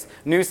slaves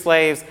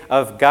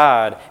of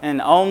God.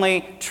 And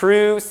only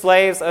true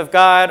slaves of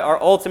God are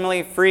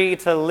ultimately free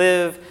to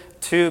live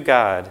to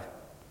God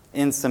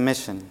in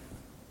submission.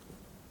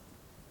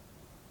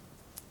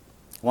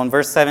 Well, in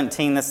verse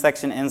 17, this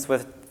section ends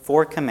with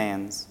 4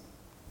 commands.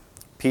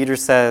 Peter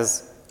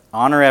says,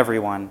 honor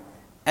everyone.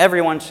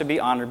 Everyone should be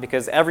honored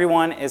because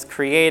everyone is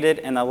created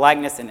in the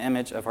likeness and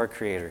image of our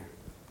Creator.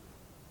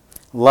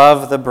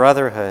 Love the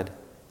brotherhood.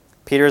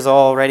 Peter's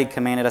already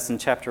commanded us in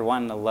chapter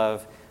 1 to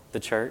love the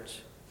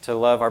church, to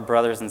love our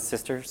brothers and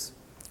sisters.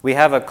 We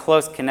have a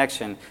close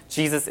connection.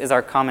 Jesus is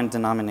our common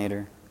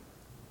denominator.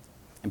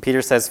 And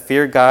Peter says,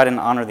 fear God and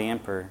honor the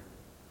emperor.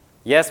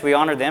 Yes, we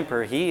honor the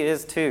emperor. He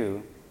is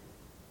too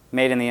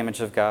made in the image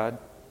of God.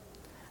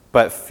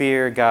 But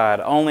fear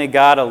God. Only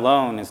God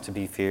alone is to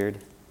be feared.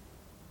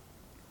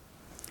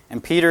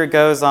 And Peter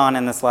goes on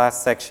in this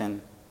last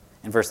section,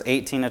 in verse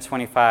 18 to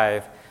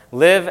 25,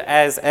 live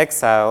as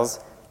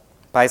exiles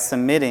by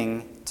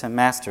submitting to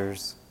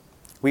masters.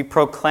 We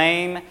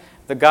proclaim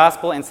the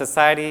gospel in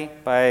society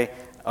by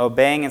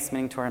obeying and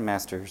submitting to our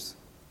masters.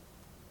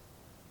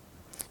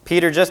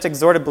 Peter just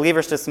exhorted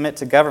believers to submit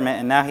to government,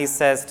 and now he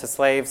says to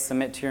slaves,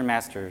 submit to your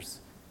masters.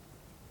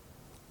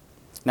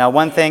 Now,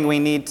 one thing we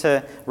need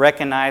to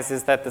recognize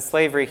is that the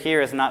slavery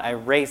here is not a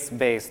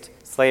race-based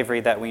slavery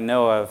that we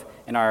know of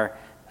in our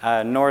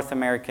North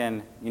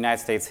American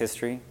United States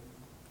history.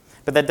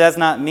 But that does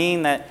not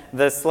mean that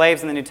the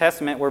slaves in the New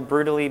Testament were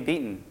brutally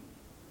beaten.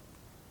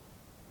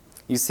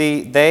 You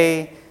see,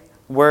 they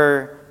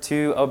were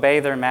to obey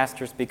their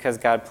masters because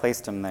God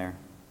placed them there.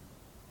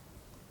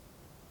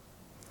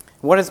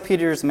 What is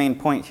Peter's main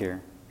point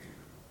here?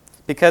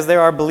 Because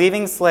there are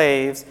believing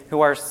slaves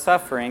who are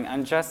suffering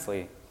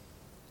unjustly.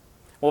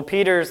 Well,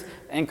 Peter's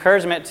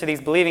encouragement to these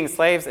believing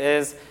slaves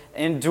is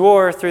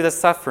endure through the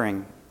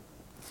suffering.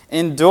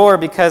 Endure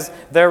because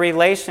their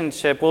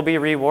relationship will be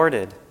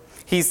rewarded.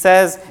 He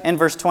says in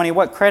verse 20,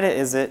 what credit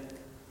is it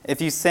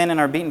if you sin and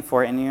are beaten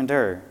for it and you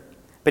endure?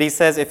 But he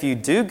says, if you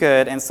do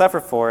good and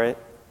suffer for it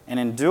and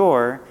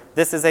endure,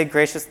 this is a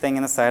gracious thing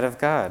in the sight of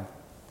God.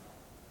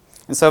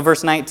 And so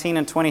verse 19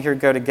 and 20 here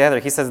go together.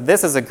 He says,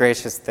 this is a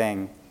gracious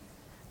thing.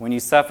 When you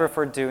suffer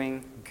for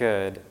doing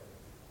good,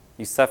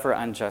 you suffer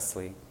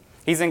unjustly.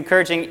 He's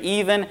encouraging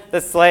even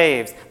the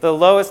slaves, the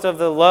lowest of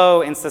the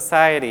low in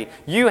society.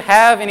 You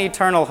have an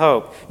eternal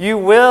hope. You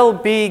will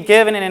be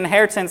given an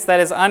inheritance that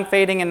is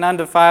unfading and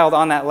undefiled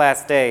on that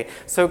last day.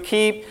 So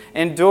keep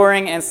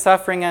enduring and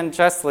suffering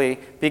unjustly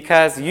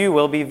because you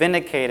will be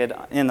vindicated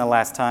in the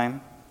last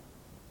time.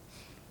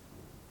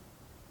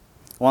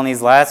 Well, in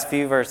these last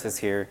few verses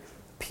here,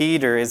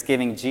 Peter is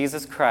giving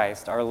Jesus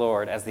Christ, our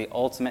Lord, as the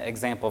ultimate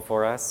example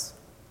for us.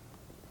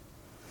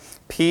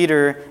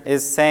 Peter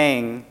is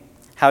saying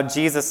how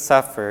Jesus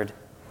suffered,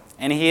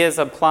 and he is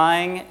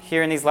applying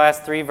here in these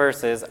last 3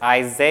 verses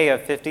Isaiah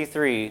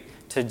 53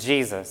 to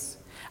Jesus.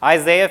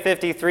 Isaiah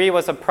 53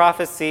 was a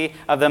prophecy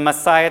of the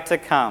Messiah to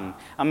come,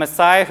 a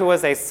Messiah who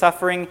was a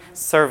suffering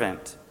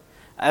servant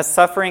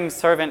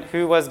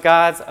who was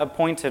God's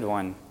appointed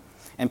one.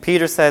 And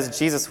Peter says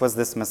Jesus was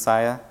this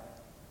Messiah.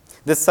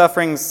 This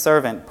suffering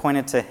servant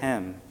pointed to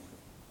him.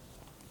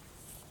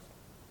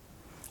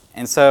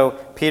 And so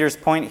Peter's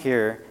point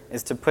here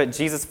is to put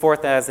Jesus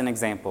forth as an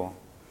example.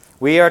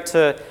 We are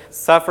to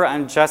suffer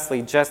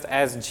unjustly just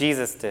as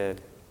Jesus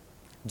did.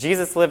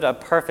 Jesus lived a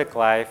perfect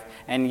life,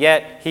 and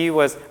yet he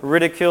was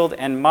ridiculed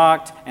and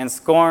mocked and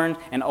scorned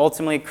and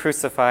ultimately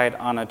crucified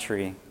on a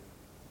tree.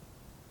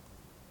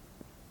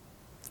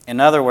 In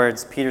other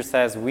words, Peter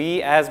says,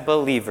 we as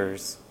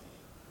believers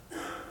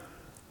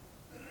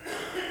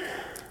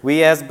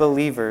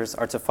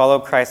are to follow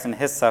Christ in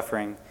his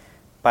suffering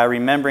by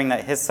remembering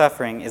that his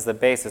suffering is the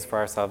basis for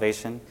our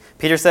salvation.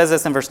 Peter says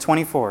this in verse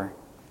 24.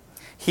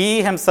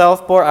 He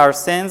himself bore our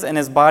sins in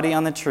his body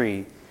on the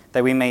tree,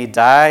 that we may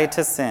die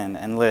to sin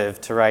and live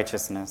to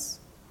righteousness.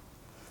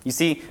 You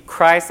see,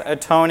 Christ's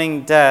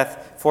atoning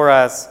death for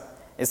us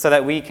is so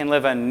that we can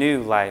live a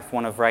new life,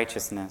 one of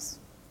righteousness.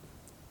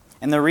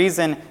 And the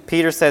reason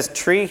Peter says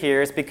tree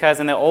here is because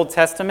in the Old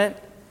Testament,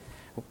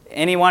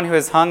 anyone who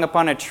is hung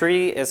upon a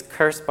tree is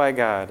cursed by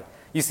God.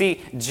 You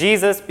see,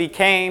 Jesus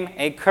became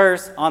a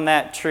curse on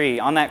that tree,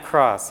 on that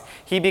cross.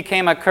 He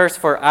became a curse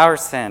for our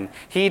sin.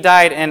 He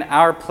died in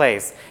our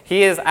place.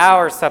 He is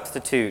our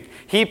substitute.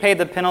 He paid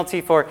the penalty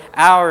for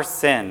our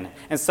sin.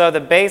 And so the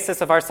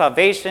basis of our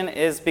salvation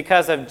is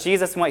because of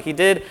Jesus and what he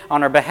did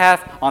on our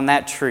behalf on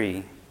that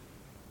tree,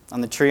 on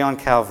the tree on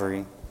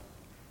Calvary.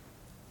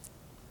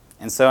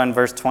 And so in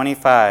verse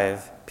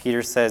 25,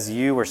 Peter says,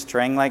 "You were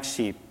straying like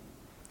sheep,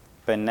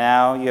 but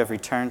now you have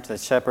returned to the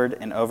shepherd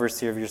and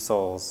overseer of your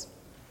souls."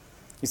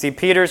 You see,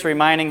 Peter's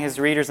reminding his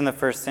readers in the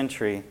first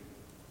century,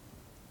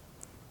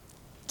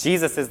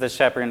 Jesus is the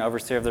shepherd and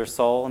overseer of their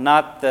soul,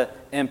 not the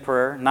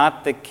emperor,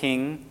 not the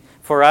king.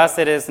 For us,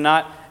 it is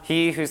not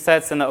he who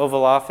sits in the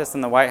Oval Office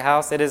in the White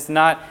House. It is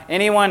not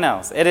anyone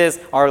else. It is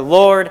our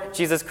Lord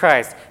Jesus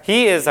Christ.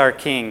 He is our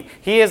king.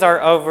 He is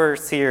our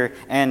overseer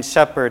and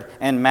shepherd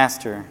and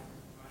master.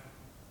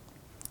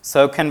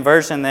 So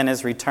conversion then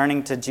is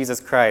returning to Jesus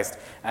Christ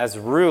as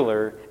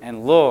ruler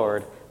and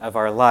Lord of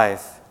our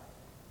life.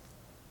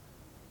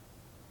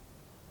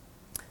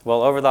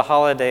 Well, over the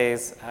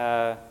holidays,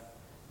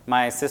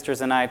 my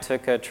sisters and I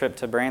took a trip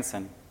to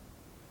Branson.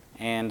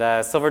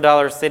 And Silver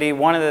Dollar City,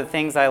 one of the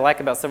things I like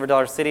about Silver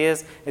Dollar City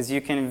is you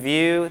can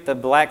view the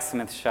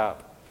blacksmith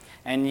shop.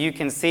 And you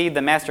can see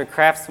the master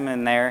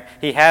craftsman there.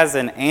 He has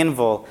an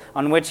anvil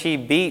on which he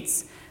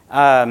beats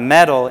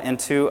metal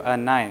into a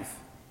knife.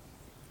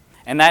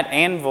 And that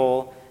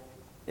anvil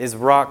is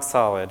rock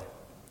solid.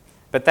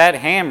 But that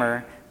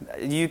hammer,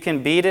 you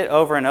can beat it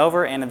over and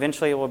over and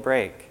eventually it will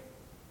break.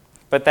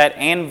 But that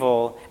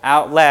anvil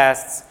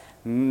outlasts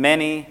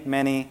many,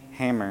 many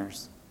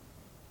hammers.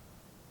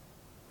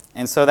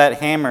 And so that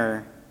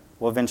hammer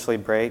will eventually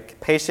break.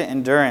 Patient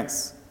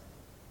endurance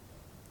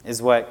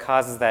is what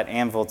causes that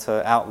anvil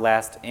to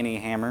outlast any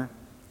hammer.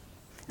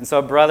 And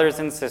so, brothers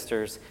and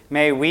sisters,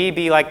 may we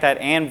be like that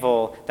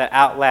anvil that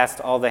outlasts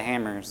all the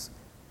hammers.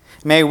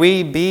 May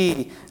we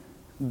be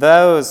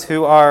those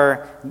who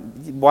are,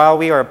 while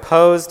we are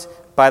opposed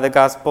by the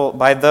gospel,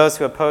 by those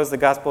who oppose the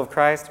gospel of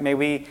Christ, may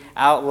we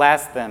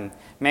outlast them.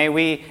 May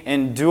we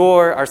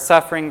endure our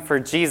suffering for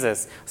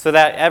Jesus so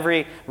that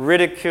every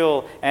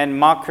ridicule and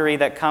mockery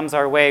that comes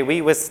our way,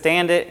 we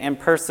withstand it and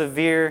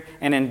persevere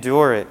and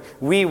endure it.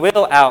 We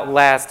will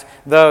outlast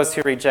those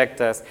who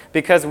reject us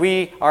because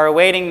we are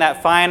awaiting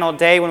that final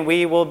day when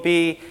we will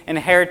be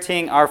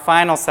inheriting our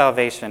final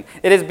salvation.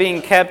 It is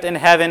being kept in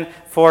heaven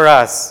for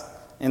us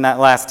in that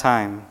last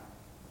time.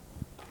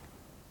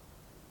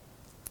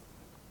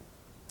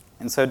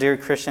 And so, dear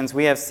Christians,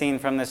 we have seen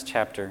from this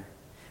chapter,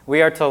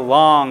 we are to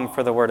long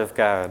for the Word of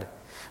God.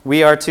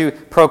 We are to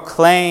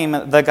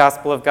proclaim the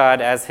gospel of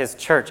God as His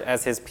church,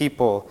 as His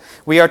people.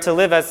 We are to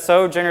live as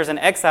sojourners and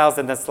exiles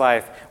in this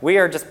life. We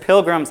are just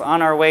pilgrims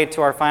on our way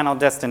to our final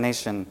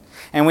destination.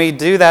 And we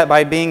do that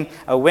by being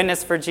a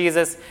witness for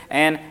Jesus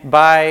and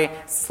by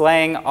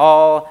slaying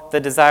all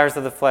the desires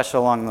of the flesh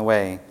along the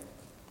way.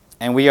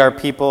 And we are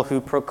people who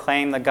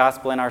proclaim the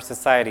gospel in our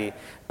society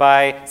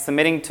by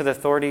submitting to the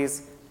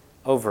authorities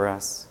over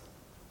us.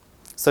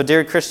 So,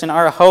 dear Christian,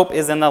 our hope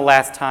is in the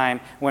last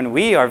time when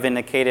we are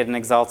vindicated and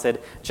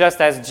exalted,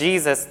 just as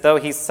Jesus, though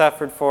He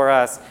suffered for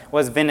us,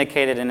 was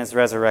vindicated in His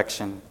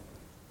resurrection.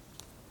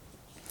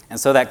 And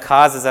so that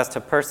causes us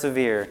to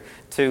persevere,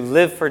 to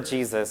live for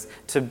Jesus,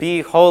 to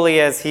be holy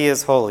as He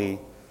is holy,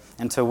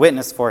 and to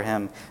witness for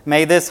Him.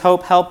 May this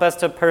hope help us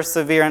to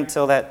persevere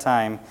until that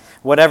time,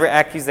 whatever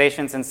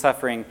accusations and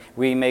suffering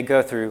we may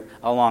go through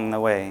along the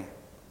way.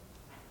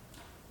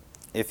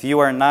 If you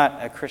are not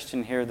a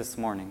Christian here this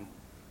morning,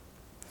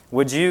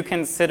 would you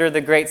consider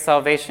the great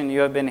salvation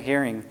you have been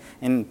hearing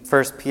in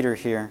 1 Peter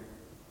here?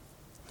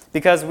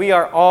 Because we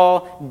are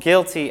all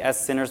guilty as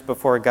sinners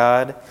before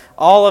God.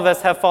 All of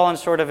us have fallen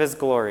short of His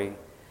glory.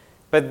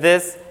 But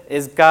this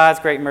is God's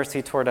great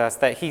mercy toward us,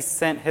 that He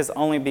sent His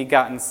only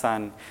begotten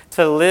Son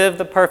to live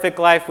the perfect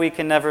life we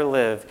can never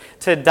live,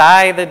 to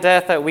die the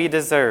death that we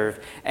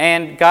deserve.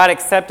 And God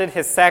accepted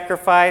His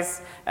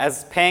sacrifice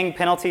as paying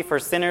penalty for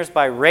sinners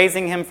by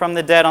raising Him from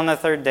the dead on the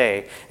third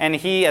day. And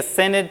He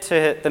ascended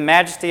to the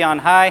majesty on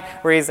high,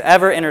 where He's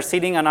ever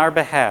interceding on our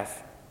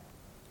behalf.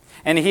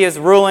 And He is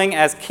ruling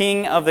as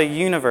King of the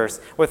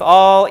universe, with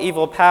all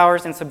evil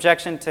powers in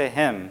subjection to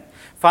Him.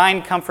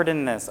 Find comfort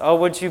in this. Oh,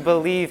 would you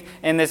believe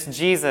in this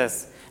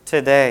Jesus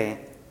today?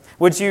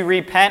 Would you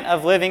repent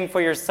of living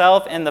for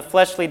yourself and the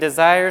fleshly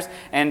desires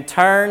and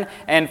turn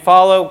and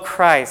follow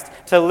Christ,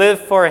 to live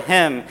for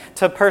Him,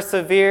 to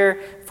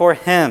persevere for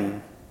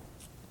Him?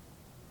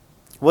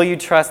 Will you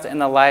trust in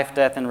the life,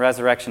 death, and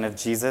resurrection of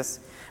Jesus,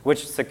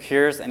 which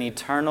secures an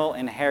eternal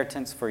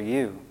inheritance for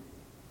you?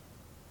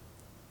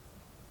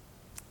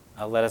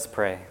 Let us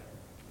pray.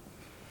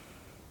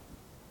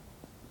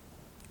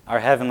 Our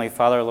Heavenly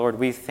Father, Lord,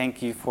 we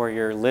thank You for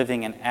Your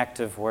living and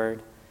active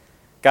Word.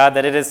 God,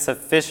 that it is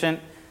sufficient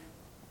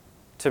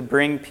to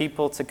bring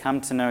people to come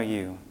to know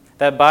You.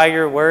 That by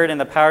Your Word and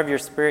the power of Your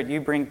Spirit,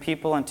 You bring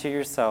people unto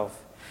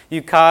Yourself.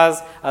 You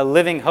cause a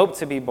living hope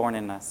to be born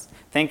in us.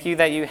 Thank You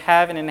that You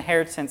have an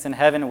inheritance in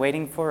heaven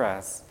waiting for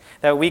us.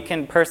 that we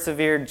can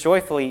persevere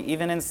joyfully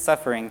even in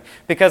suffering,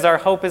 because our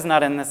hope is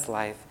not in this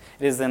life.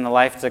 It is in the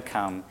life to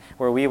come,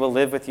 where we will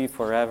live with you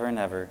forever and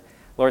ever.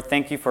 Lord,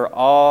 thank you for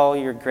all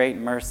your great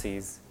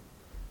mercies.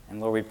 And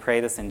Lord, we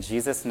pray this in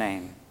Jesus'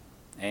 name.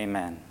 Amen.